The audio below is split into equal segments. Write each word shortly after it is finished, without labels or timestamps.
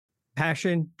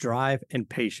Passion, drive, and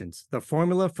patience. The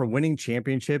formula for winning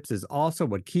championships is also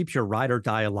what keeps your ride or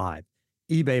die alive.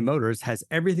 eBay Motors has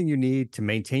everything you need to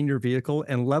maintain your vehicle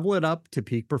and level it up to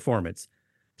peak performance.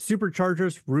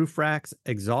 Superchargers, roof racks,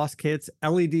 exhaust kits,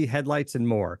 LED headlights, and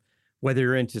more. Whether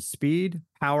you're into speed,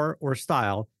 power, or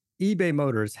style, eBay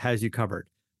Motors has you covered.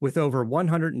 With over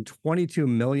 122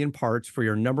 million parts for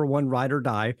your number one ride or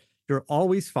die, you'll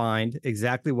always find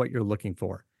exactly what you're looking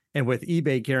for. And with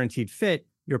eBay Guaranteed Fit,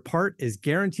 your part is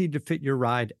guaranteed to fit your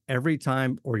ride every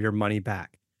time or your money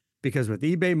back. Because with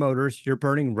eBay Motors, you're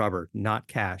burning rubber, not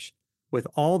cash. With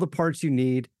all the parts you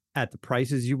need at the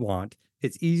prices you want,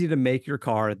 it's easy to make your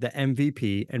car the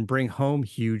MVP and bring home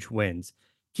huge wins.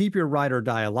 Keep your ride or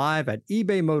die alive at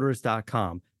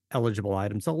ebaymotors.com. Eligible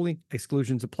items only.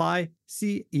 Exclusions apply.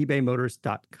 See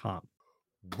ebaymotors.com.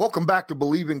 Welcome back to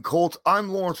Believe in Colts. I'm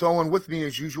Lawrence Owen. With me,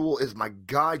 as usual, is my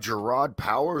guy, Gerard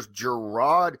Powers.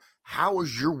 Gerard, how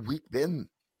has your week been?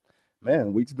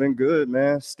 Man, week's been good,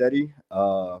 man. Steady.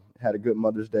 Had a good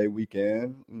Mother's Day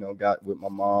weekend. Got with my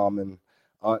mom and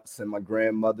aunts and my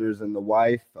grandmothers and the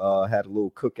wife. Had a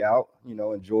little cookout.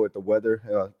 Enjoyed the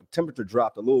weather. Temperature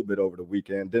dropped a little bit over the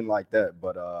weekend. Didn't like that,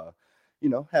 but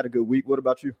had a good week. What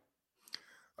about you?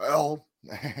 Well,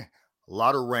 a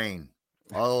lot of rain.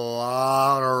 A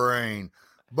lot of rain.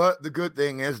 But the good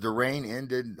thing is the rain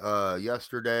ended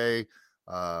yesterday.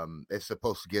 It's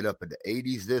supposed to get up in the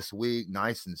 80s this week,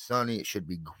 nice and sunny. It should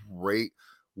be great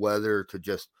weather to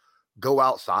just go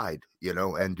outside,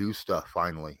 and do stuff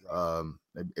finally.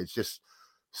 It's just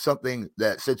something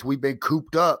that since we've been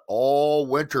cooped up all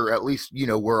winter, at least,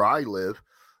 where I live,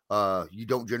 you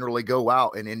don't generally go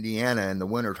out in Indiana in the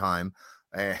wintertime.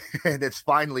 And it's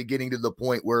finally getting to the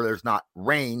point where there's not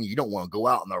rain. You don't want to go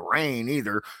out in the rain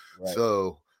either. Right.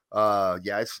 So,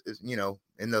 it's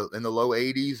in the low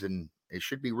 80s, and it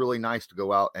should be really nice to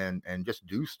go out and just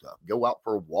do stuff. Go out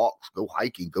for walks, go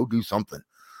hiking, go do something.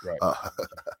 Right.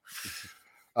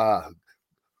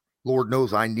 Lord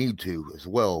knows I need to as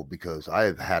well, because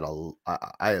I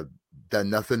have done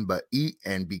nothing but eat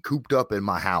and be cooped up in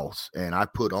my house, and I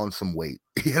put on some weight,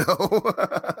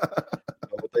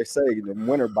 What they say, the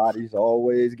winter bodies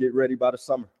always get ready by the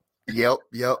summer. Yep.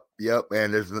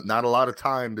 And there's not a lot of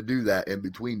time to do that in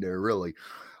between there, really.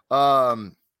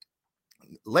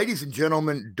 Ladies and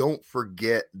gentlemen, don't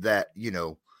forget that,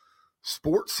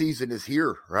 sports season is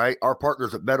here, right? Our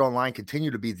partners at BetOnline continue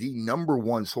to be the number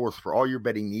one source for all your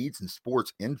betting needs and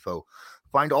sports info.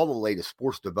 Find all the latest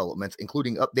sports developments,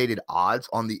 including updated odds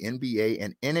on the NBA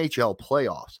and NHL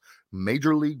playoffs,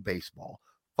 Major League Baseball,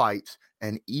 fights,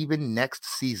 and even next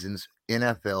season's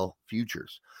NFL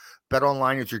futures.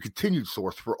 BetOnline is your continued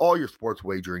source for all your sports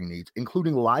wagering needs,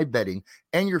 including live betting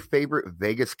and your favorite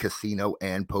Vegas casino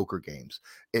and poker games.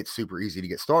 It's super easy to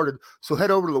get started, so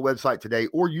head over to the website today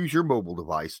or use your mobile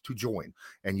device to join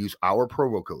and use our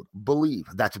promo code BELIEVE,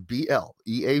 that's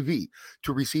BLEAV,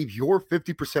 to receive your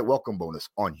 50% welcome bonus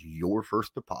on your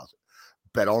first deposit.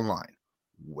 BetOnline,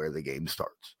 where the game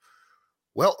starts.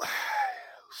 Well,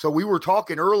 so we were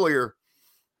talking earlier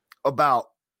about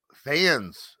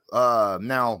fans.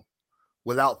 Now,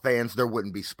 without fans, there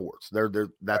wouldn't be sports. That's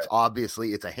right.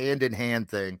 Obviously, it's a hand-in-hand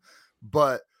thing.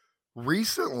 But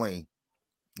recently,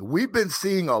 we've been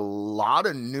seeing a lot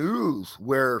of news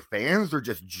where fans are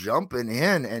just jumping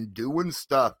in and doing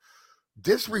stuff,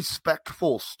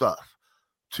 disrespectful stuff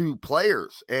to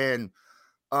players. And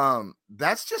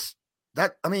that's just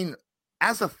that. I mean,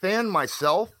 as a fan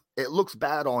myself, it looks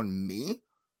bad on me,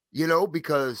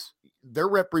 because they're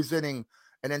representing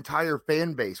an entire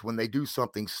fan base when they do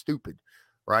something stupid,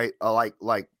 right?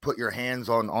 Like put your hands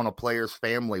on a player's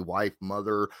family, wife,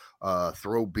 mother,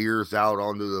 throw beers out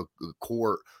onto the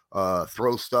court,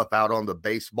 throw stuff out on the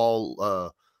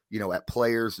baseball, at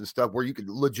players and stuff where you could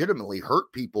legitimately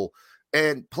hurt people.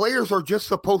 And players are just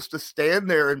supposed to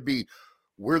stand there and be,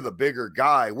 we're the bigger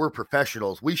guy, we're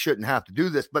professionals, we shouldn't have to do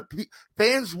this. But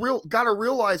fans got to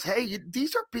realize, hey,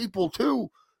 these are people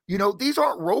too. These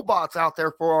aren't robots out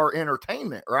there for our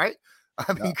entertainment, right?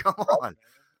 I mean, come on.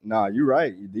 No, you're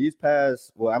right.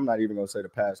 I'm not even going to say the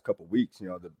past couple weeks,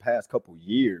 the past couple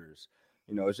years,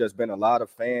 it's just been a lot of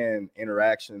fan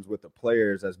interactions with the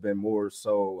players that's been more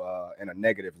so in a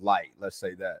negative light. Let's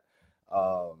say that.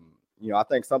 I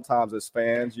think sometimes as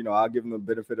fans, I'll give them the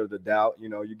benefit of the doubt.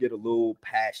 You get a little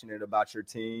passionate about your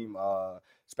team,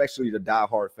 especially the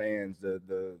diehard fans,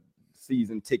 the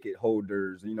season ticket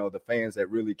holders, the fans that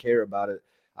really care about it.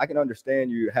 I can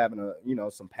understand you having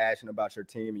some passion about your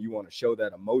team and you want to show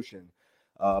that emotion.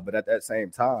 But at that same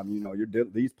time,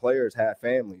 these players have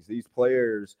families. These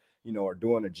players, are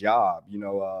doing a job.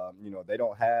 They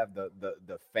don't have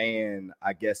the fan,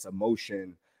 I guess,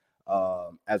 emotion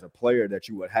as a player that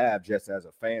you would have just as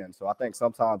a fan. So I think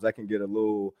sometimes that can get a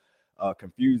little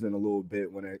confusing a little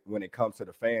bit when it comes to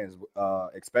the fans,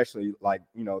 especially like,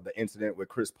 the incident with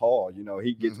Chris Paul.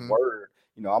 He gets word.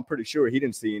 I'm pretty sure he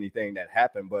didn't see anything that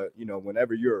happened, but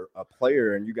whenever you're a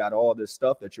player and you got all this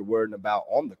stuff that you're worrying about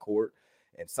on the court,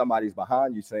 and somebody's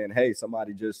behind you saying, hey,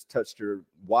 somebody just touched your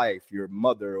wife, your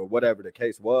mother, or whatever the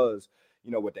case was,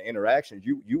 with the interactions,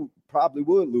 you probably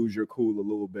would lose your cool a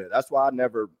little bit. That's why I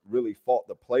never really fought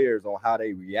the players on how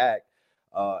they react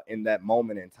in that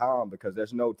moment in time, because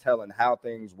there's no telling how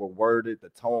things were worded, the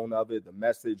tone of it, the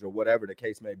message, or whatever the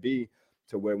case may be,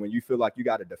 to where when you feel like you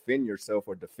got to defend yourself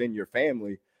or defend your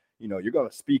family, you're going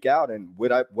to speak out in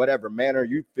whatever manner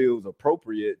you feel is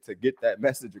appropriate to get that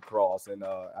message across. And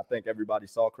I think everybody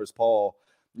saw Chris Paul,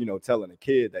 telling a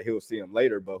kid that he'll see him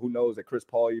later, but who knows that Chris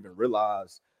Paul even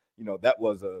realized, that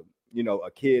was a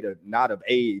kid not of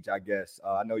age, I guess.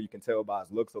 I know you can tell by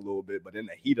his looks a little bit, but in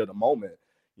the heat of the moment,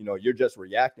 you're just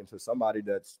reacting to somebody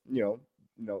that's,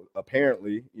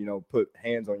 apparently, put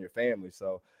hands on your family.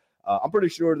 So I'm pretty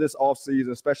sure this offseason,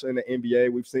 especially in the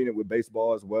NBA, we've seen it with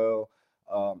baseball as well.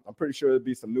 I'm pretty sure there'll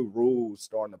be some new rules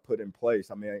starting to put in place.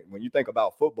 I mean, when you think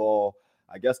about football,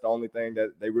 I guess the only thing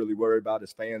that they really worry about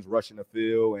is fans rushing the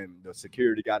field and the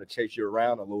security got to chase you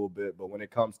around a little bit. But when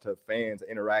it comes to fans'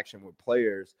 interaction with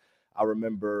players, I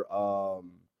remember a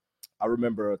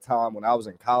time when I was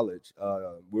in college.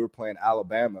 We were playing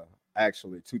Alabama,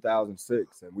 actually,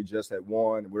 2006, and we just had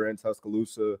won. We're in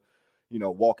Tuscaloosa,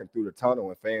 walking through the tunnel,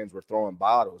 and fans were throwing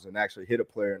bottles and actually hit a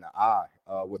player in the eye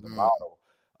with a bottle.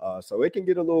 So it can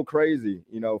get a little crazy,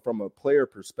 from a player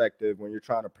perspective when you're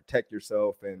trying to protect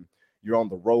yourself and you're on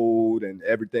the road and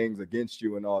everything's against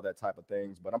you and all that type of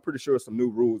things. But I'm pretty sure some new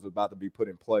rules are about to be put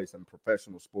in place in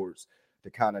professional sports to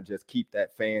kind of just keep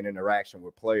that fan interaction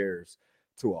with players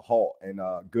to a halt, and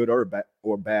good or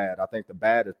bad. I think the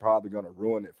bad is probably going to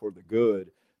ruin it for the good,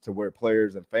 to where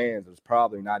players and fans is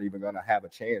probably not even going to have a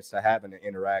chance to having an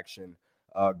interaction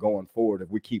going forward if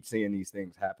we keep seeing these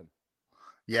things happen.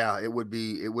 Yeah, it would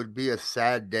be a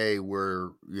sad day where,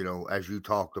 as you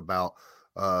talked about,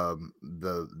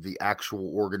 the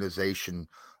actual organization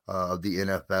of the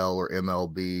NFL or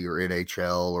MLB or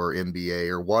NHL or NBA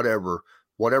or whatever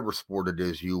sport it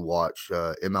is you watch,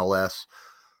 MLS,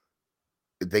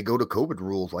 they go to COVID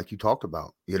rules like you talked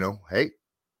about. Hey,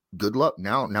 good luck.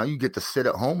 Now you get to sit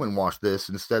at home and watch this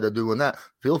instead of doing that.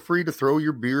 Feel free to throw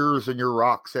your beers and your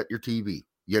rocks at your TV.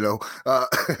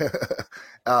 That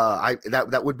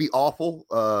would be awful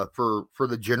for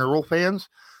the general fans.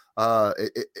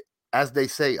 As they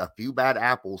say, a few bad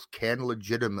apples can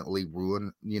legitimately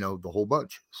ruin the whole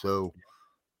bunch. So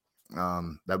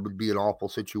that would be an awful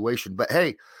situation. But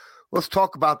hey, let's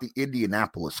talk about the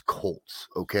Indianapolis Colts.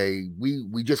 Okay,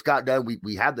 we just got done.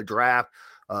 We had the draft.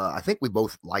 I think we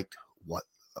both liked what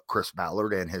Chris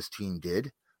Ballard and his team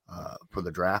did for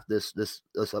the draft this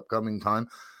upcoming time.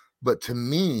 But to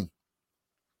me,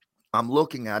 I'm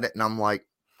looking at it and I'm like,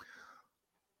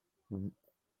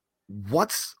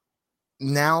 what's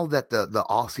now that the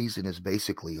off season is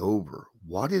basically over?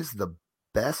 What is the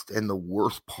best and the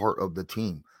worst part of the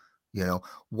team?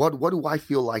 What do I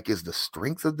feel like is the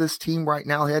strength of this team right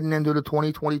now heading into the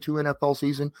 2022 NFL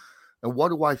season? And what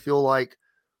do I feel like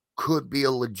could be a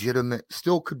legitimate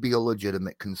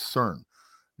concern?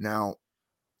 Now,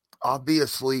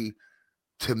 obviously,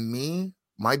 to me,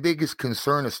 my biggest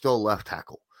concern is still left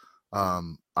tackle.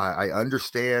 I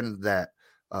understand that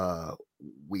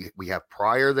we have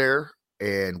Pryor there,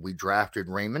 and we drafted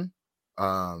Raymond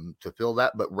to fill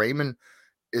that, but Raymond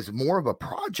is more of a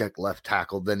project left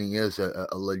tackle than he is a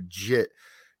legit,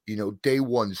 day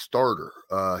one starter.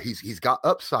 He's got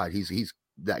upside. He's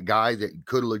that guy that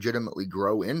could legitimately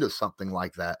grow into something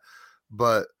like that.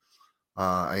 But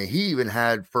he even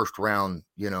had first round,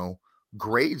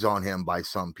 grades on him by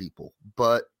some people,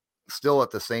 but still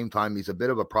at the same time, he's a bit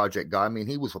of a project guy. I mean,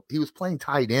 he was playing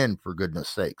tight end, for goodness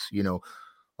sakes, 2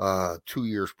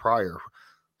 years prior.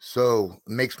 So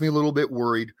it makes me a little bit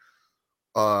worried.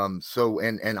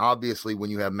 And obviously when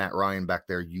you have Matt Ryan back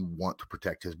there, you want to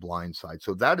protect his blind side.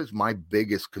 So that is my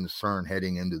biggest concern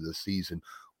heading into the season.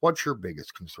 What's your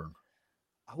biggest concern?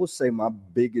 I would say my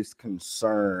biggest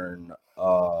concern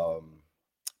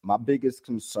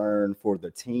for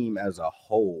the team as a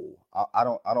whole, I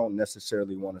don't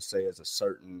necessarily want to say as a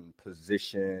certain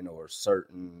position or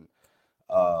certain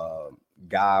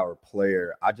guy or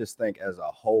player. I just think as a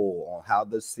whole on how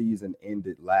the season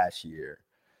ended last year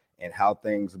and how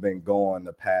things have been going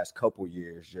the past couple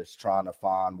years, just trying to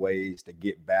find ways to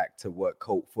get back to what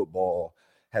Colt football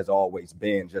has always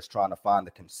been just trying to find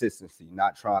the consistency,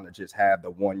 not trying to just have the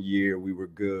 1 year we were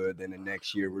good, then the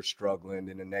next year we're struggling,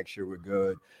 then the next year we're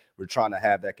good. We're trying to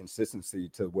have that consistency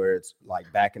to where it's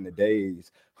like back in the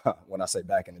days. When I say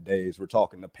back in the days, we're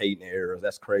talking the Peyton era.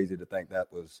 That's crazy to think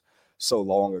that was so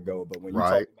long ago. But when you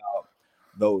talk about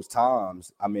those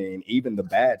times, I mean, even the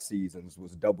bad seasons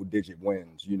was double-digit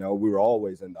wins. You know, we were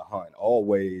always in the hunt,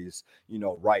 always, you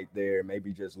know, right there,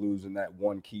 maybe just losing that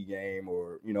one key game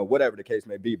or, you know, whatever the case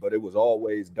may be. But it was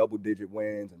always double-digit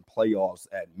wins and playoffs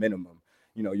at minimum.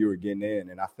 You know, you were getting in.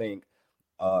 And I think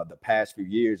the past few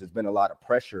years, there's been a lot of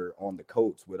pressure on the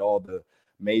Colts with all the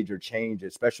major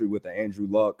changes, especially with the Andrew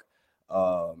Luck,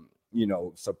 you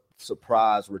know,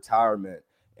 surprise retirement.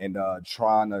 And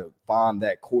trying to find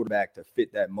that quarterback to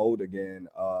fit that mold again,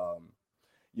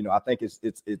 you know, I think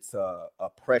it's a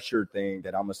pressure thing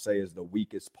that I'm gonna say is the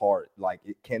weakest part. Like,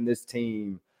 can this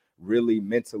team really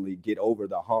mentally get over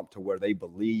the hump to where they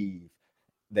believe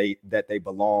that they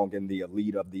belong in the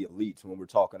elite of the elites when we're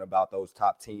talking about those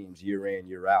top teams year in,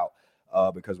 year out?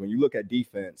 Because when you look at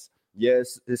defense,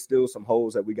 yes, there's still some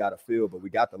holes that we got to fill, but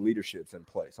we got the leaderships in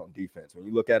place on defense. When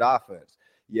you look at offense,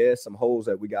 yes, some holes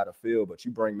that we got to fill, but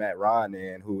you bring Matt Ryan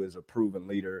in, who is a proven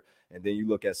leader, and then you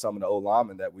look at some of the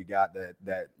O-linemen that we got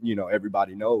that you know,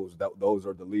 everybody knows that those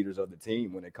are the leaders of the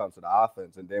team when it comes to the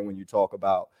offense. And then when you talk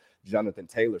about Jonathan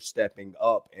Taylor stepping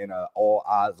up in a all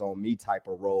eyes on me type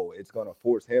of role, it's going to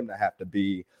force him to have to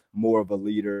be more of a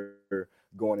leader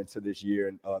going into this year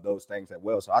and those things as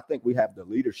well. So I think we have the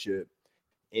leadership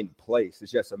in place.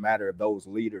 It's just a matter of those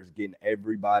leaders getting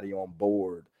everybody on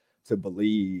board to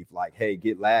believe, like, hey,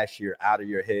 get last year out of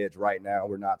your heads right now.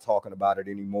 We're not talking about it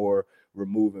anymore. We're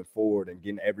moving forward and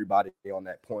getting everybody on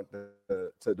that point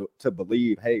to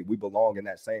believe, hey, we belong in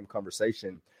that same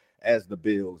conversation as the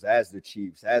Bills, as the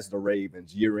Chiefs, as the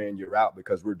Ravens, year in, year out,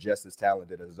 because we're just as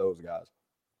talented as those guys.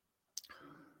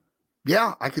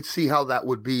 Yeah, I could see how that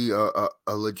would be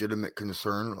a legitimate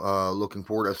concern looking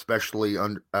forward, especially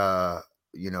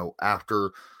you know,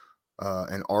 after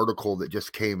an article that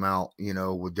just came out, you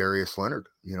know, with Darius Leonard.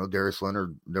 You know, Darius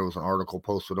Leonard, there was an article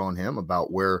posted on him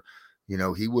about where, you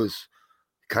know, he was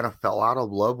kind of fell out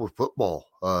of love with football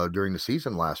during the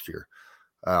season last year.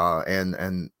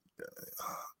 And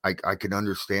I can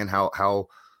understand how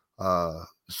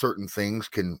certain things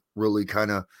can really kind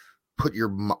of put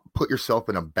yourself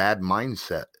in a bad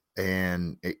mindset,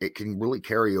 and it can really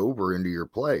carry over into your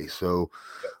play. So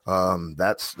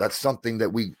that's something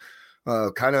that we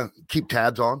kind of keep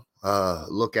tabs on,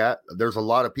 look at. There's a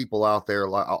lot of people out there.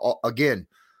 Again,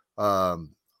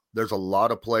 there's a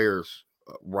lot of players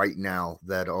right now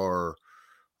that are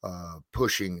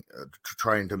pushing,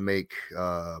 trying to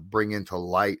bring into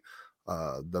light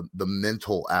the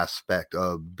mental aspect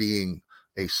of being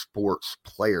a sports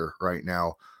player right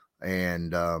now.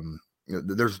 And you know,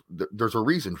 there's a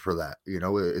reason for that. You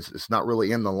know, it's not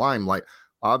really in the limelight.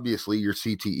 Obviously, your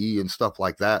CTE and stuff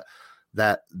like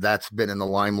that's been in the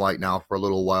limelight now for a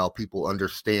little while. People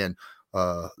understand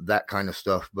that kind of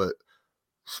stuff, but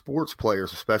sports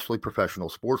players, especially professional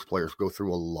sports players, go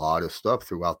through a lot of stuff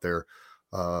throughout their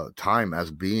time as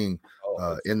being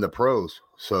in the pros.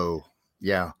 So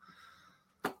yeah.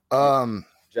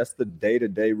 Just the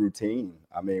day-to-day routine.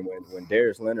 I mean, when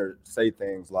Darius Leonard say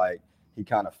things like he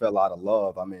kind of fell out of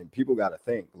love, I mean, people got to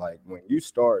think, like, when you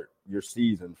start your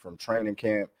season from training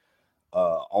camp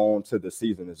on to the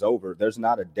season is over, there's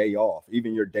not a day off.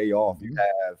 Even your day off, you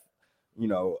have, you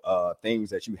know, things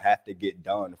that you have to get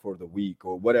done for the week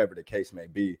or whatever the case may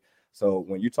be. So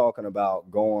when you're talking about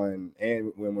going,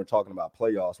 and when we're talking about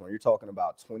playoffs, when you're talking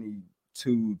about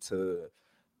 22 to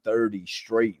 30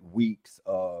 straight weeks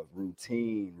of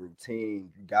routine,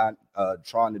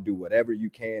 trying to do whatever you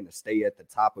can to stay at the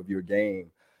top of your game,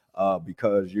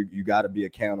 because you got to be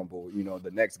accountable. You know,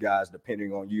 the next guy's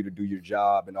depending on you to do your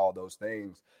job and all those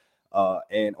things.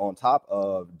 And on top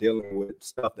of dealing with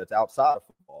stuff that's outside of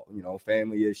football, you know,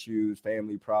 family issues,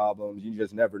 family problems, you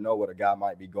just never know what a guy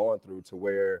might be going through to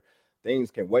where things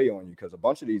can weigh on you, because a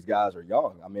bunch of these guys are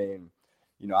young. I mean,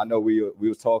 you know, I know we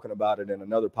was talking about it in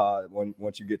another pod.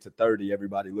 Once you get to 30,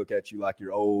 everybody look at you like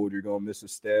you're old, you're going to miss a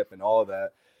step and all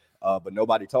that. But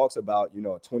nobody talks about, you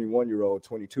know, a 21-year-old,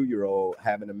 22-year-old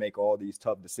having to make all these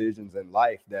tough decisions in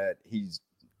life that he's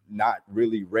not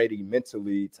really ready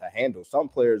mentally to handle. Some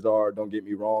players are, don't get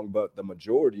me wrong, but the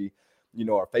majority, you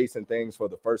know, are facing things for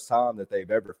the first time that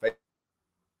they've ever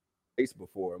faced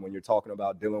before. And when you're talking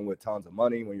about dealing with tons of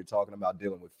money, when you're talking about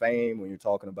dealing with fame, when you're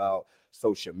talking about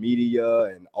social media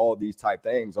and all these type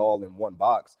things all in one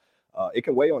box, it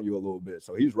can weigh on you a little bit.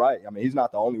 So he's right. I mean, he's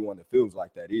not the only one that feels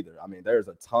like that either. I mean, there's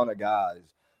a ton of guys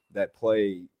that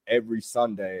play every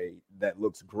Sunday that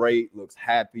looks great, looks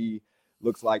happy,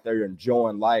 looks like they're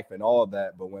enjoying life and all of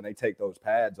that. But when they take those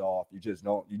pads off, you just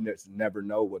never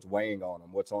know what's weighing on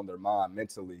them, what's on their mind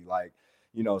mentally. Like,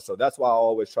 so that's why I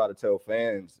always try to tell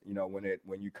fans,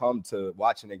 when you come to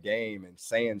watching a game and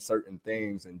saying certain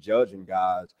things and judging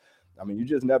guys, I mean, you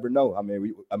just never know. I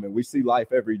mean, we see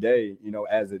life every day,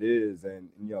 as it is. And,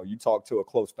 you talk to a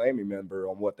close family member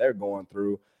on what they're going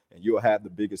through, and you'll have the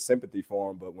biggest sympathy for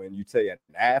them. But when you take an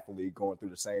athlete going through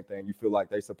the same thing, you feel like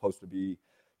they're supposed to be,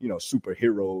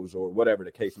 superheroes or whatever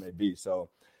the case may be. So,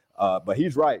 but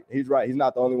he's right. He's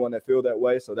not the only one that feel that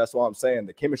way. So that's why I'm saying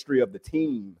the chemistry of the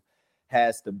team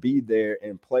has to be there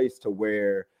in place to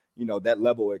where, that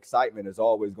level of excitement is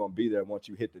always going to be there once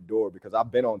you hit the door, because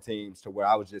I've been on teams to where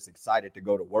I was just excited to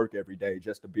go to work every day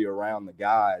just to be around the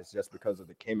guys, just because of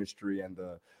the chemistry and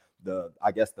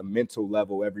I guess the mental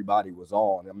level everybody was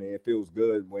on. I mean, it feels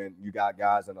good when you got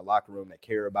guys in the locker room that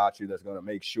care about you, that's going to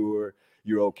make sure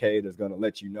you're okay, that's going to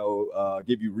let you know,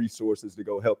 give you resources to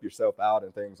go help yourself out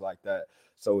and things like that.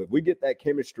 So if we get that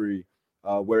chemistry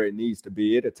where it needs to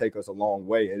be, it'll take us a long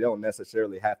way. It don't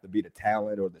necessarily have to be the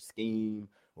talent or the scheme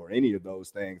or any of those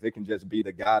things. It can just be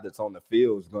the guy that's on the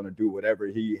field is going to do whatever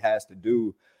he has to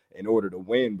do in order to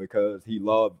win, because he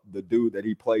loved the dude that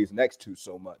he plays next to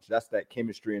so much. That's that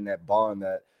chemistry and that bond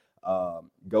that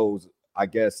goes, I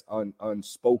guess,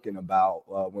 unspoken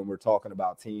about when we're talking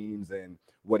about teams and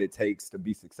what it takes to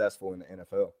be successful in the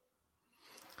NFL.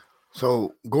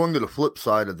 So going to the flip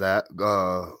side of that,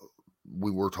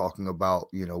 we were talking about,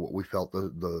 what we felt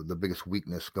the biggest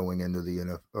weakness going into the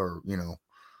NFL, or,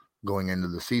 going into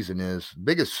the season is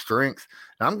biggest strength.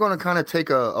 And I'm going to kind of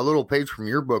take a little page from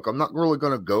your book. I'm not really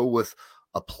going to go with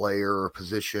a player or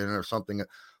position or something.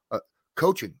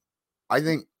 Coaching. I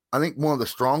think one of the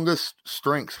strongest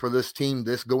strengths for this team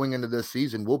going into this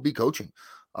season will be coaching.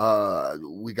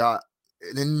 We got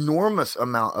an enormous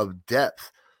amount of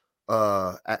depth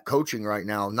at coaching right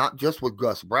now, not just with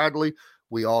Gus Bradley.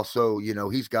 We also,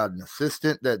 he's got an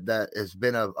assistant that has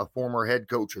been a former head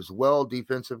coach as well,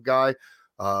 defensive guy.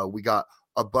 We got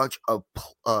a bunch of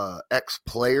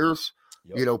ex-players,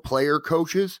 Yep. Player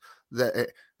coaches.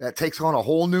 That takes on a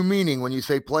whole new meaning when you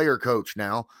say player coach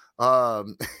now.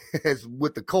 As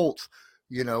with the Colts,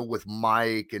 with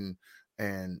Mike and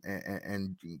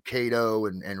Cato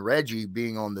and Reggie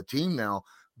being on the team now,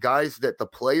 guys that the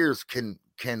players can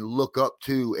look up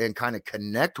to and kind of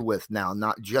connect with now,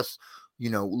 not just,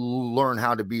 learn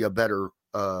how to be a better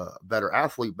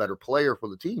athlete, better player for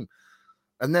the team.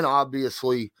 And then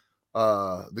obviously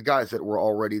the guys that were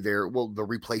already there, well, the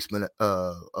replacement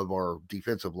of our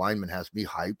defensive lineman has me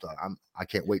hyped. I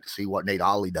can't wait to see what Nate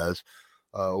Ollie does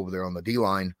over there on the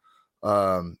D-line.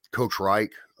 Coach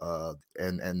Reich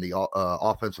and the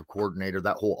offensive coordinator,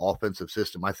 that whole offensive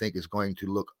system, I think is going to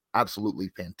look absolutely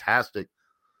fantastic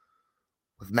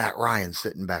with Matt Ryan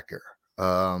sitting back there.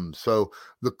 So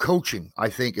the coaching, I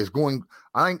think, is going.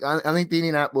 I think the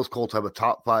Indianapolis Colts have a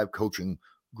top 5 coaching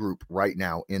group right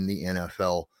now in the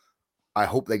NFL. I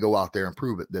hope they go out there and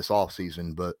prove it this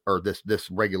offseason, or this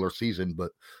regular season.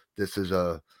 But this is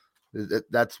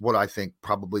that's what I think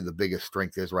probably the biggest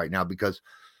strength is right now, because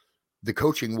the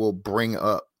coaching will bring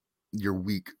up your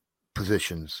weak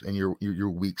positions and your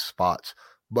weak spots,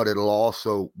 but it'll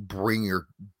also bring your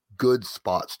good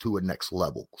spots to a next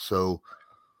level. So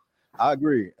I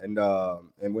agree. And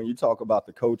when you talk about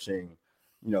the coaching,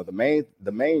 the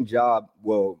main job,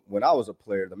 well, when I was a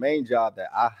player, the main job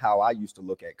how I used to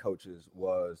look at coaches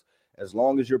was, as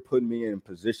long as you're putting me in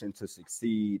position to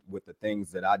succeed with the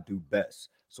things that I do best.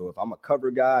 So if I'm a cover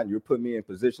guy and you're putting me in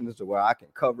positions to where I can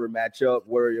cover, match up,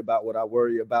 worry about what I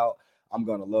worry about, I'm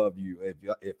going to love you.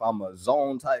 If I'm a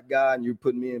zone type guy and you're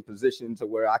putting me in position to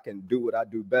where I can do what I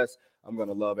do best, I'm going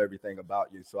to love everything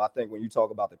about you. So I think when you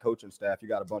talk about the coaching staff, you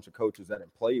got a bunch of coaches that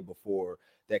have played before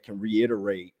that can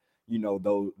reiterate,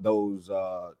 those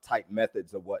type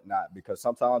methods of whatnot, because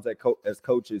sometimes as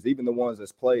coaches, even the ones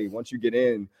that's played, once you get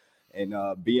in and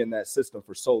be in that system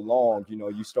for so long,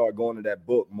 you start going to that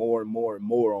book more and more and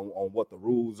more on what the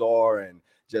rules are, and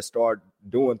just start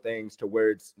doing things to where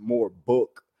it's more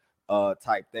book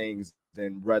type things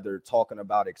than rather talking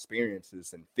about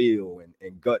experiences and feel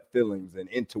and gut feelings and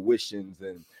intuitions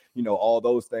and, all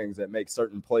those things that make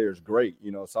certain players great.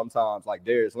 Sometimes like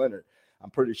Darius Leonard, I'm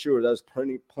pretty sure there's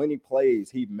plenty plays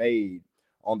he made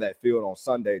on that field on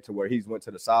Sunday to where he's went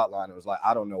to the sideline and was like,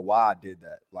 I don't know why I did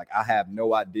that. Like, I have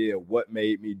no idea what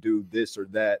made me do this or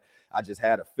that. I just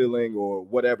had a feeling, or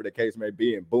whatever the case may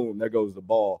be, and boom, there goes the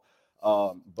ball.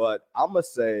 But I'm going to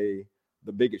say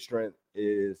the biggest strength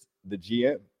is the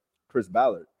GM, Chris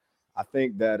Ballard. I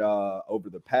think that over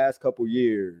the past couple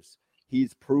years,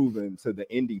 he's proven to the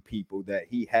indie people that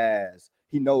he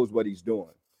knows what he's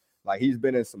doing. Like, he's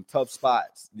been in some tough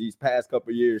spots these past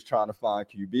couple years trying to find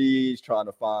QBs, trying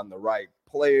to find the right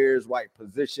players, right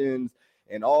positions,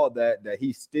 and all that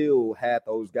he still had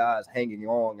those guys hanging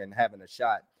on and having a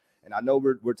shot. And I know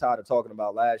we're tired of talking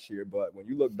about last year, but when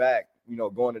you look back,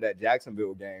 going to that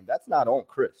Jacksonville game, that's not on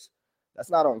Chris. That's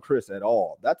not on Chris at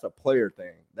all. That's a player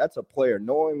thing. That's a player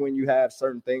knowing when you have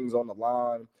certain things on the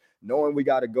line, knowing we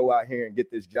got to go out here and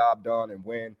get this job done and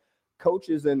win.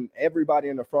 Coaches and everybody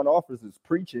in the front office is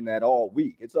preaching that all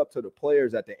week. It's up to the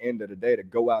players at the end of the day to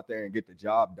go out there and get the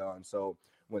job done. So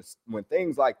when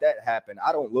things like that happen,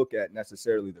 I don't look at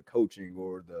necessarily the coaching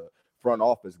or the front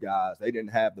office guys. They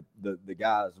didn't have the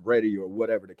guys ready or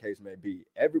whatever the case may be.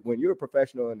 When you're a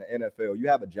professional in the NFL, you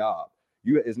have a job.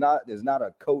 It's not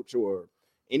a coach or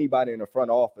anybody in the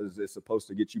front office is supposed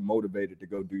to get you motivated to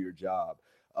go do your job.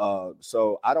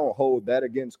 So I don't hold that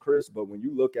against Chris, but when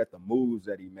you look at the moves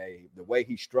that he made, the way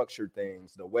he structured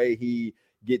things, the way he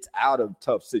gets out of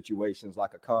tough situations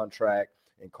like a contract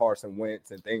and Carson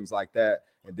Wentz and things like that,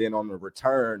 and then on the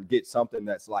return get something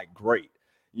that's like great,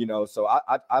 so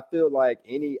I feel like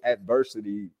any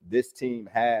adversity this team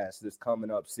has this coming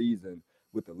up season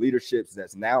with the leaderships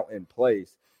that's now in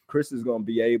place, Chris is going to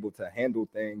be able to handle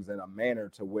things in a manner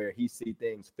to where he see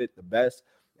things fit the best.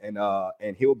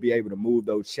 And he'll be able to move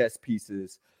those chess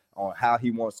pieces on how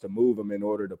he wants to move them in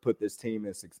order to put this team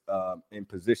in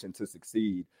position to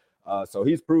succeed. So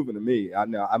he's proven to me. I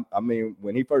mean,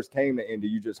 when he first came to Indy,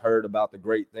 you just heard about the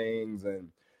great things and,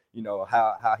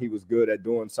 how he was good at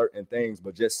doing certain things,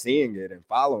 but just seeing it and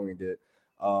following it.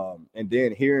 And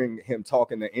then hearing him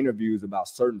talk in the interviews about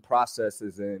certain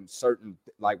processes and certain,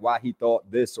 like why he thought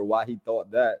this or why he thought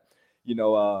that.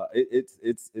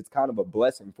 It's kind of a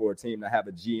blessing for a team to have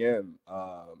a GM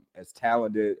as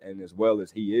talented and as well as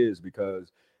he is,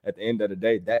 because at the end of the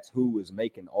day, that's who is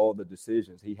making all the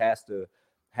decisions. He has to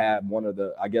have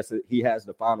he has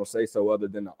the final say so other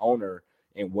than the owner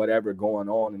in whatever going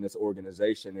on in this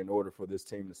organization in order for this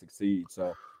team to succeed.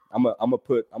 So I'm gonna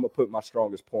put my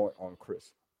strongest point on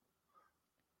Chris.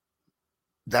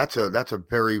 That's a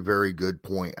very, very good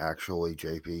point, actually,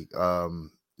 JP.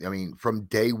 I mean, from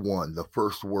day one, the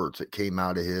first words that came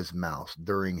out of his mouth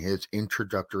during his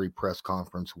introductory press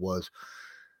conference was,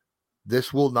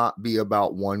 this will not be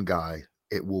about one guy.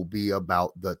 It will be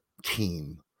about the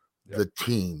team, the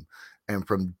team. And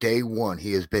from day one,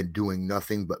 he has been doing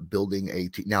nothing but building a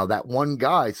team. Now, that one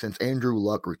guy, since Andrew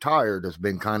Luck retired, has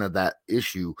been kind of that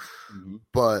issue. Mm-hmm.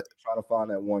 But trying to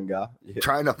find that one guy. Yeah.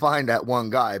 Trying to find that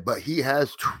one guy. But he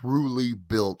has truly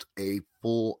built a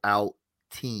full-out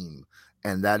team.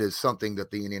 And that is something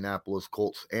that the Indianapolis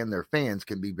Colts and their fans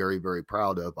can be very, very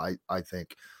proud of, I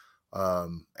think.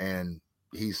 And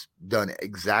he's done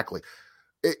exactly.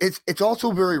 It's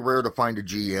also very rare to find a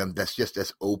GM that's just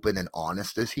as open and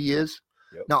honest as he is.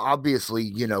 Yep. Now,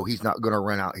 obviously, he's not going to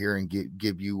run out here and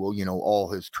give you, all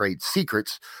his trade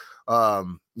secrets,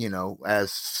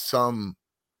 as some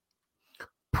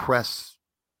press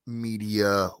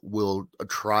media will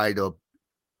try to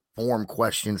form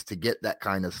questions to get that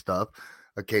kind of stuff.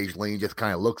 Occasionally he just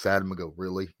kind of looks at him and go,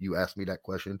 really? You asked me that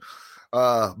question?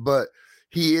 But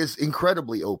he is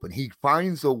incredibly open. He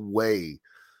finds a way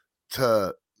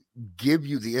to give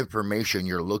you the information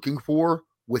you're looking for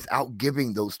without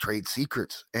giving those trade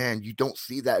secrets. And you don't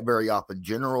see that very often.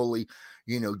 Generally,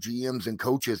 GMs and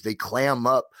coaches, they clam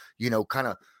up, kind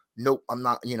of, nope, I'm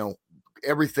not,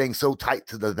 everything's so tight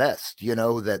to the vest,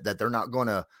 that they're not going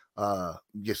to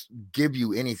just give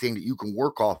you anything that you can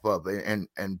work off of.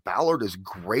 And Ballard is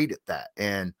great at that.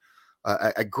 And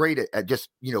great at just,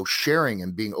 sharing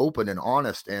and being open and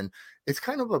honest. And it's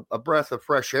kind of a breath of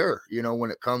fresh air,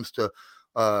 when it comes to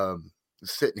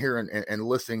sitting here and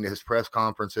listening to his press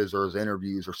conferences or his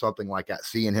interviews or something like that,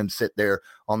 seeing him sit there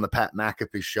on the Pat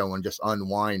McAfee show and just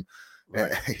unwind,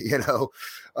 right.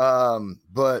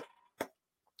 But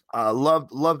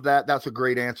love that. That's a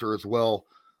great answer as well.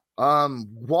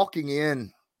 Walking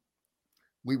in,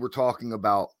 we were talking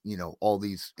about, all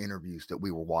these interviews that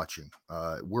we were watching.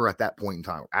 We're at that point in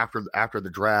time after the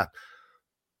draft.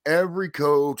 Every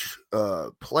coach,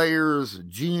 players,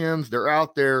 GMs, they're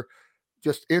out there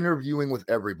just interviewing with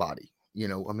everybody.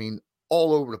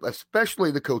 All over,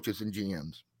 especially the coaches and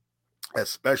GMs,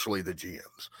 especially the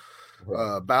GMs.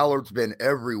 Right. Ballard's been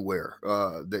everywhere.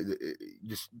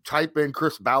 Just type in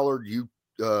Chris Ballard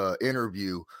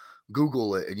interview,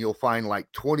 Google it, and you'll find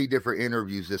like 20 different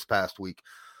interviews this past week.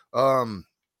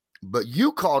 But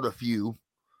you called a few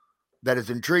that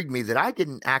has intrigued me that I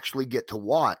didn't actually get to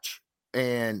watch.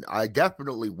 and I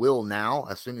definitely will now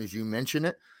as soon as you mention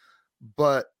it.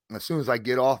 But as soon as I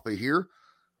get off of here,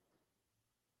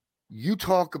 you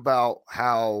talk about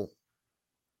how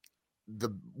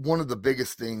one of the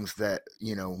biggest things that,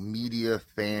 you know, media,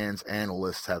 fans,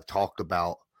 analysts have talked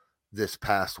about this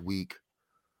past week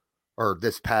or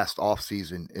this past off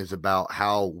season is about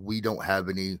how we don't have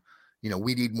any, you know,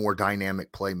 we need more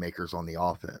dynamic playmakers on the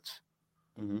offense.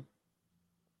 Mm-hmm.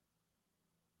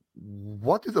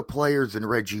 What do the players and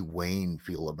Reggie Wayne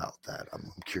feel about that?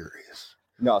 I'm curious.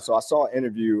 No, so I saw an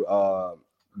interview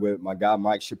with my guy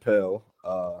Mike Chappelle,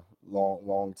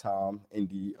 long time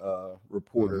indie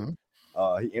reporter.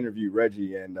 Mm-hmm. He interviewed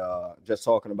Reggie and just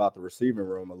talking about the receiving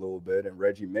room a little bit. And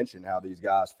Reggie mentioned how these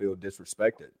guys feel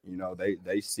disrespected. You know,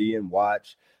 they see and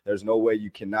watch. There's no way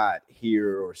you cannot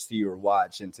hear or see or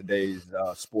watch in today's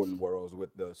sporting worlds with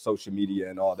the social media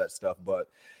and all that stuff. But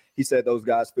he said those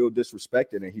guys feel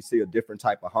disrespected, and he see a different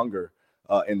type of hunger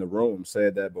in the room.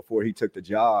 Said that before he took the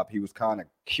job, he was kind of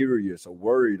curious or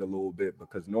worried a little bit,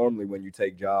 because normally when you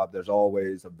take job, there's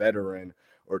always a veteran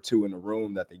or two in the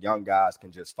room that the young guys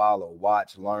can just follow,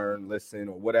 watch, learn, listen,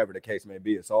 or whatever the case may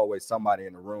be. It's always somebody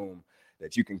in the room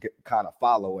that you can kind of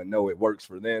follow and know it works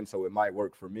for them, so it might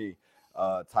work for me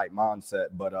type mindset.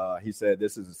 But he said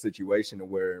this is a situation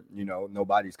where, you know,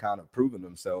 nobody's kind of proven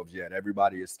themselves yet.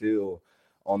 Everybody is still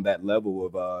on that level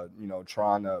of you know,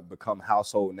 trying to become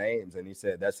household names. And he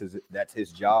said that's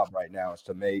his job right now, is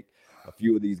to make a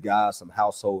few of these guys some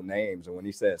household names. And when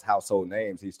he says household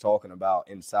names, he's talking about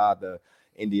inside the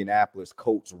Indianapolis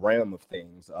Colts realm of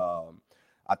things.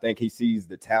 I think he sees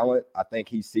the talent. I think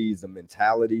he sees the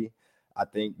mentality. I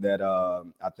think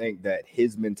that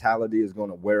his mentality is going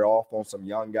to wear off on some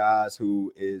young guys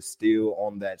who is still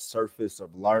on that surface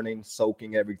of learning,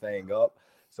 soaking everything up.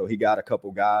 So he got a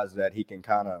couple guys that he can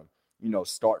kind of, you know,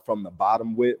 start from the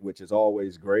bottom with, which is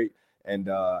always great. And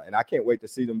I can't wait to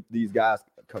see these guys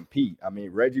compete. I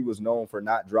mean, Reggie was known for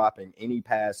not dropping any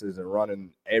passes and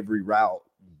running every route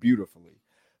beautifully.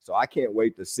 So I can't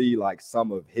wait to see like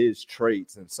some of his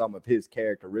traits and some of his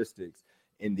characteristics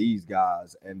in these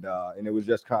guys. And it was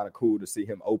just kind of cool to see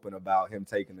him open about him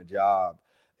taking the job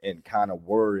and kind of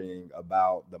worrying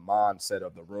about the mindset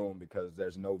of the room, because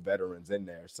there's no veterans in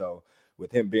there. So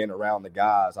with him being around the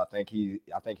guys, I think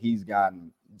he's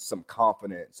gotten some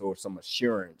confidence or some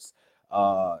assurance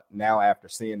now after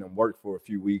seeing them work for a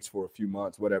few weeks, for a few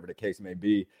months, whatever the case may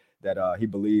be, that he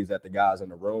believes that the guys in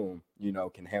the room, you know,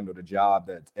 can handle the job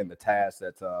that's and the task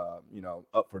that's you know,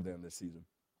 up for them this season.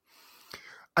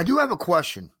 I do have a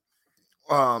question.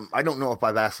 I don't know if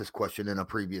I've asked this question in a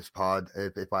previous pod.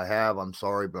 If I have, I'm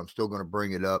sorry, but I'm still going to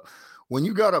bring it up. When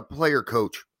you got a player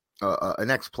coach, an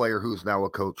ex-player who's now a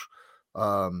coach,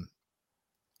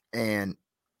 and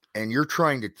you're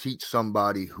trying to teach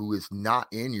somebody who is not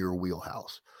in your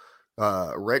wheelhouse.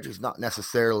 Reggie's not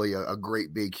necessarily a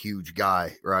great, big, huge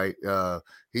guy, right?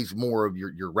 He's more of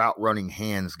your route running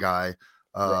hands guy,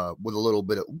 right, with a little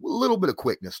bit of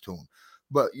quickness to him.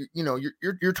 But you know,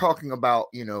 you're talking about,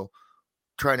 you know,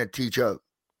 trying to teach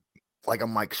like a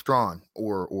Mike Strawn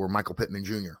or Michael Pittman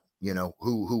Jr., you know,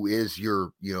 who is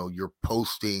your, you know, your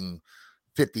posting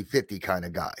 50-50 kind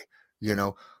of guy, you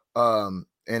know, and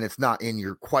it's not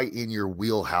quite in your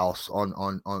wheelhouse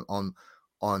on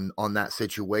that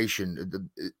situation.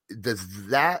 Does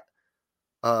that,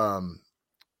 I'm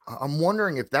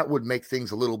wondering if that would make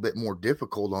things a little bit more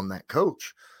difficult on that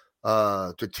coach,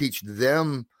 to teach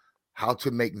them how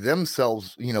to make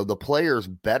themselves, you know, the players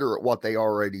better at what they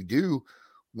already do,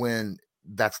 when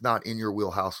that's not in your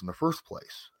wheelhouse in the first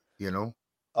place, you know?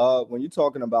 When you're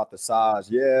talking about the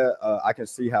size, yeah, I can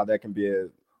see how that can be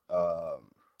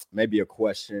maybe a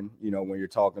question, you know, when you're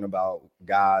talking about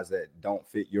guys that don't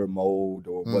fit your mold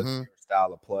or what's your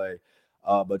style of play.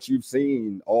 But you've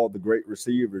seen all the great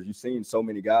receivers. You've seen so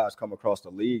many guys come across the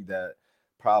league that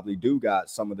probably do got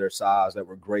some of their size that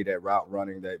were great at route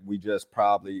running that we just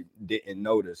probably didn't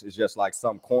notice. It's just like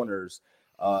some corners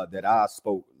that I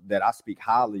speak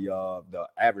highly of. The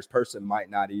average person might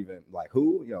not even like,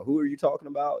 who are you talking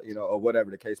about, you know, or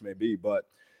whatever the case may be. But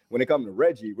when it comes to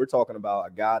Reggie, we're talking about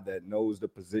a guy that knows the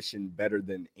position better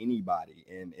than anybody.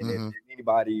 And if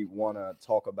anybody want to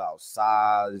talk about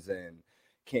size and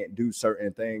can't do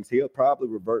certain things, he'll probably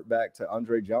revert back to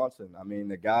Andre Johnson. I mean,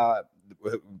 the guy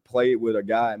played with a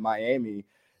guy in Miami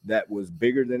that was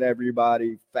bigger than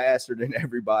everybody, faster than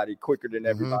everybody, quicker than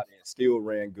everybody, and still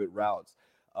ran good routes.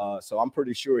 So I'm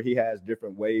pretty sure he has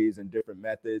different ways and different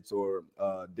methods or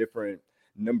different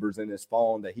numbers in his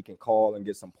phone that he can call and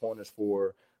get some pointers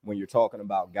for when you're talking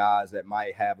about guys that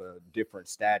might have a different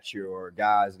stature or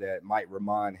guys that might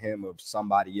remind him of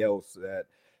somebody else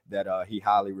that he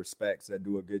highly respects that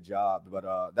do a good job.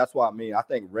 But that's why I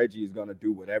think Reggie is going to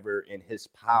do whatever in his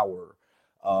power.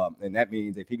 And that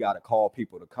means if he got to call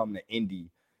people to come to Indy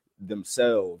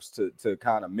themselves to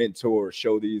kind of mentor,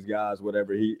 show these guys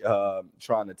whatever he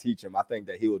trying to teach them, I think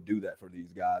that he will do that for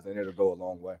these guys, and it'll go a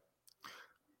long way.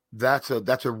 That's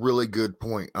a really good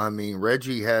point. I mean,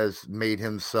 Reggie has made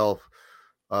himself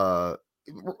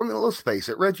let's face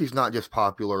it, Reggie's not just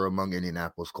popular among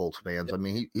Indianapolis Colts fans. Yep. I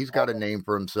mean, he's got a name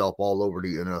for himself all over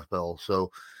the NFL.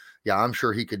 So, yeah, I'm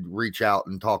sure he could reach out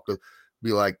and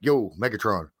be like, yo,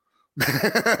 Megatron,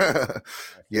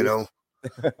 you know.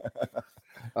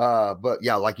 But,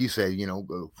 yeah, like you said,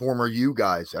 former you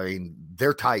guys, I mean,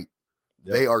 they're tight.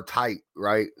 Yep. They are tight,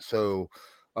 right? So,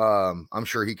 I'm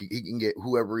sure he can get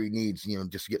whoever he needs,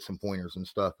 just to get some pointers and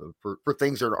stuff for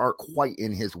things that aren't quite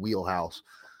in his wheelhouse.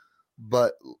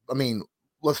 But I mean,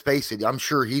 let's face it, I'm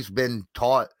sure he's been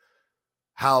taught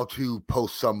how to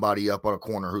post somebody up on a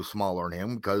corner who's smaller than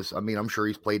him, because I mean, I'm sure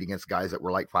he's played against guys that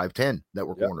were like 5'10" that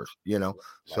were corners,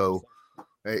 So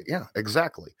yeah,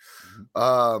 exactly.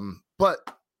 But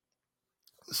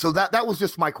so that was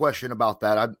just my question about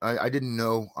that. I didn't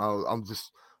know. I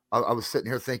was sitting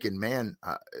here thinking, man,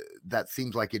 that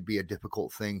seems like it'd be a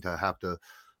difficult thing to have to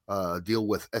deal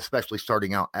with, especially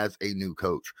starting out as a new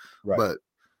coach. Right. But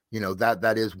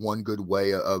that is one good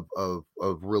way of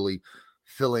really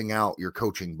filling out your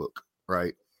coaching book,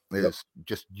 right? Is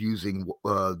just using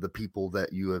the people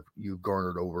that you've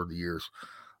garnered over the years.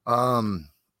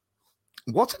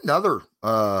 What's another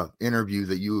interview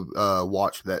that you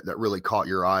watched that really caught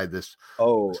your eye this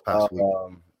past week?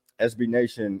 SB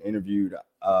Nation interviewed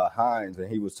Hines,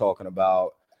 and he was talking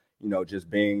about just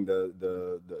being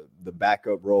the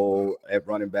backup role at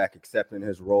running back, accepting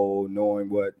his role, knowing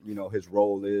what, his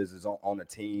role is on a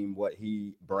team, what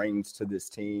he brings to this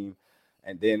team.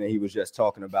 And then he was just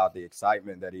talking about the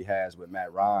excitement that he has with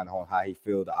Matt Ryan on how he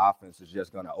feels the offense is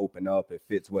just going to open up. It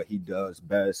fits what he does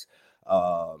best,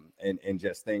 and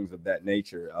just things of that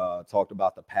nature. Talked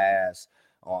about the pass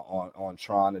on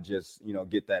trying to just,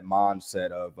 get that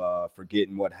mindset of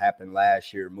forgetting what happened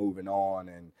last year, moving on,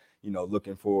 and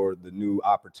looking for the new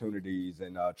opportunities,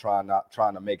 and trying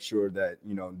to make sure that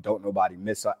don't nobody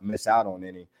miss out on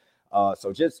any.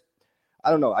 So just, I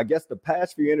don't know. I guess the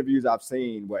past few interviews I've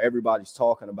seen where everybody's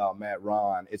talking about Matt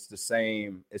Ryan, it's the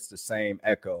same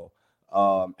echo.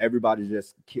 Everybody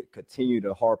just continue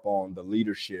to harp on the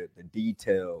leadership, the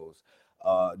details,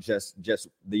 just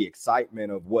the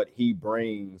excitement of what he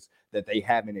brings that they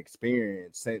haven't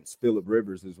experienced since Phillip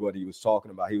Rivers is what he was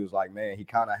talking about. He was like, man, he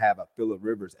kind of have a Phillip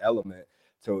Rivers element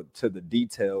to the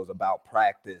details about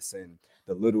practice and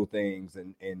the little things,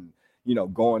 and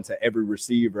going to every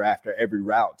receiver after every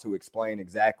route to explain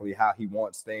exactly how he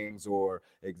wants things, or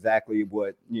exactly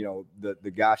what,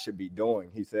 the guy should be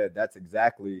doing. He said that's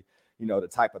exactly, the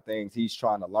type of things he's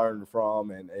trying to learn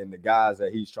from, and the guys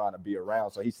that he's trying to be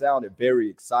around. So he sounded very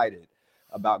excited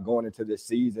about going into this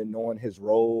season, knowing his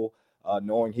role,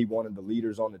 knowing he wanted the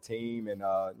leaders on the team, and,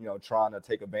 trying to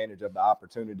take advantage of the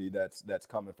opportunity that's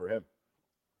coming for him.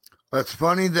 It's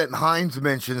funny that Hines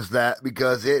mentions that,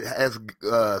 because it has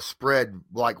spread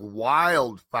like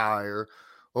wildfire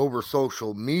over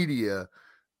social media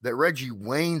that Reggie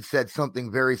Wayne said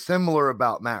something very similar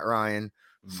about Matt Ryan,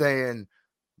 saying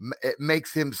it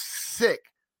makes him sick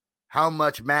how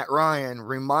much Matt Ryan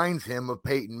reminds him of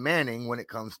Peyton Manning when it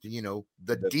comes to,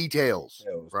 the details,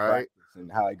 right?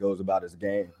 And how he goes about his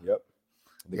game. Yep.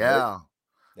 They all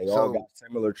got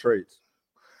similar traits.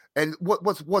 And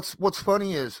what's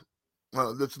funny is,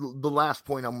 that's the last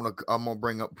point I'm gonna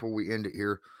bring up before we end it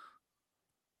here.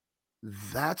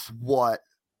 That's what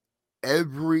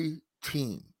every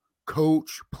team,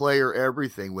 coach, player,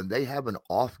 everything, when they have an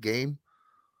off game,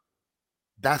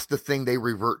 that's the thing they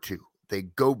revert to. They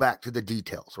go back to the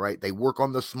details, right? They work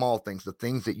on the small things, the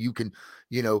things that you can,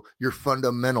 your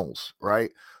fundamentals,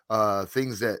 right?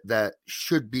 Things that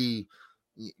should be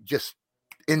just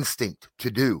instinct to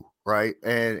do, right?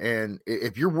 And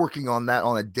if you're working on that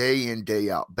on a day in, day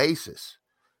out basis,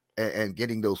 and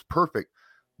getting those perfect,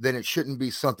 then it shouldn't be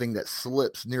something that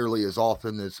slips nearly as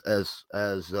often as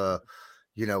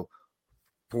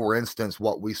for instance,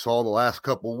 what we saw the last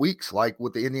couple of weeks, like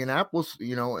with the Indianapolis,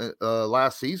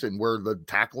 last season, where the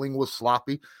tackling was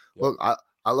sloppy. Yep. Look,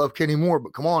 I love Kenny Moore,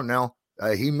 but come on now.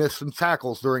 He missed some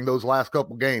tackles during those last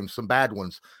couple games, some bad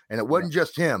ones. And it wasn't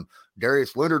just him.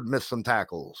 Darius Leonard missed some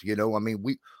tackles.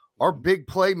 Our big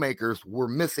playmakers were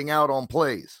missing out on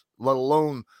plays, let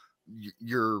alone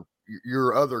your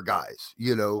other guys,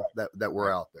 that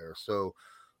were out there. So,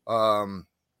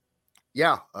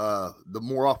 the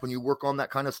more often you work on that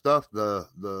kind of stuff,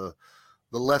 the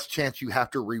the less chance you have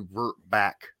to revert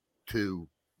back to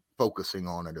focusing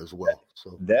on it as well.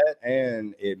 So that,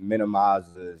 and it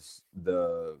minimizes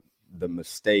the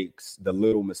mistakes, the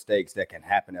little mistakes that can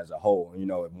happen as a whole. You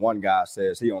know, if one guy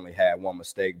says he only had one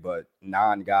mistake, but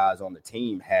 9 guys on the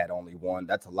team had only one,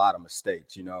 that's a lot of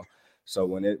mistakes, you know? So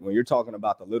when you're talking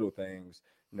about the little things,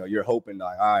 you know, you're hoping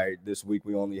like, all right, this week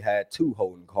we only had 2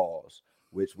 holding calls,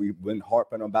 which we've been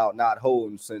harping about not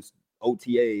holding since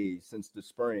OTA, since the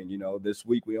spring. You know, this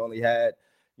week we only had,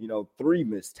 you know, 3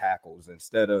 missed tackles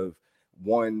instead of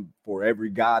 1 for every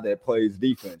guy that plays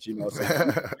defense, you know. So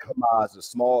minimize the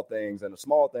small things, and the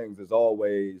small things is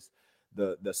always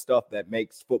the stuff that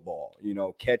makes football, you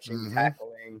know, catching,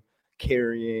 tackling,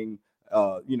 carrying,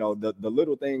 you know, the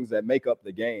little things that make up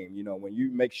the game. You know, when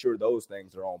you make sure those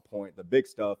things are on point, the big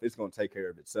stuff is going to take care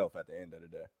of itself at the end of the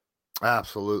day.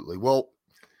 Absolutely. Well,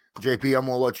 JP, I'm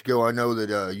going to let you go. I know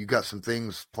that you got some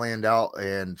things planned out,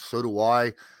 and so do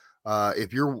I.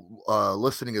 If you're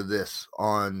listening to this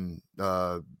on,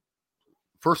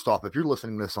 first off, if you're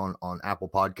listening to this on Apple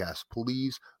Podcasts,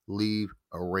 please leave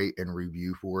a rate and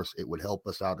review for us. It would help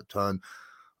us out a ton.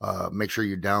 Make sure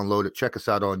you download it. Check us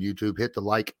out on YouTube. Hit the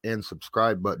like and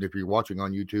subscribe button if you're watching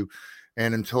on YouTube.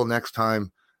 And until next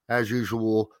time, as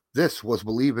usual, this was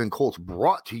Believe in Colts,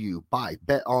 brought to you by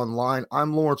Bet Online.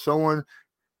 I'm Lawrence Owen,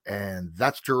 and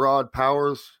that's Gerard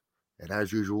Powers. And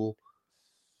as usual,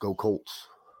 go Colts.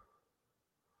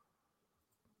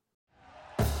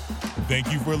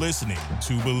 Thank you for listening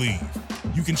to Believe.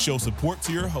 You can show support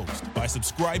to your host by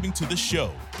subscribing to the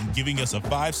show and giving us a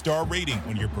 5-star rating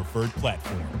on your preferred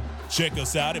platform. Check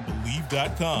us out at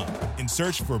Believe.com and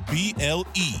search for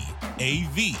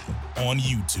BLEAV on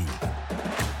YouTube.